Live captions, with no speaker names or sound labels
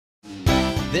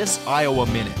This Iowa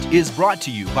Minute is brought to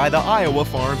you by the Iowa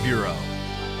Farm Bureau.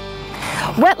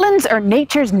 Wetlands are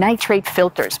nature's nitrate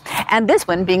filters, and this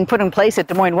one being put in place at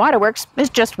Des Moines Waterworks is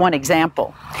just one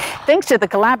example. Thanks to the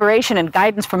collaboration and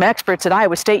guidance from experts at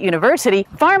Iowa State University,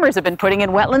 farmers have been putting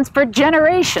in wetlands for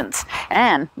generations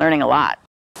and learning a lot.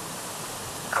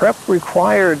 CREP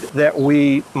required that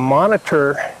we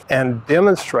monitor and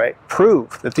demonstrate,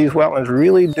 prove that these wetlands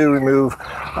really do remove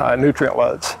nutrient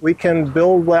loads. We can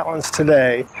build wetlands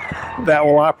today that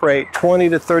will operate 20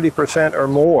 to 30% or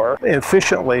more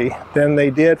efficiently than they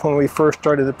did when we first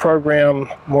started the program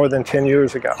more than 10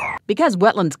 years ago. Because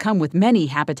wetlands come with many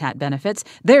habitat benefits,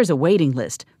 there's a waiting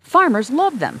list. Farmers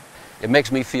love them. It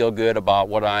makes me feel good about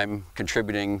what I'm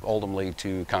contributing ultimately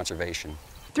to conservation.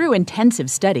 Through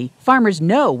intensive study, farmers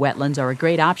know wetlands are a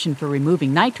great option for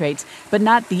removing nitrates, but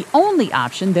not the only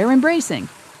option they're embracing.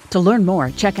 To learn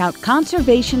more, check out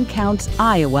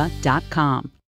conservationcountsiowa.com.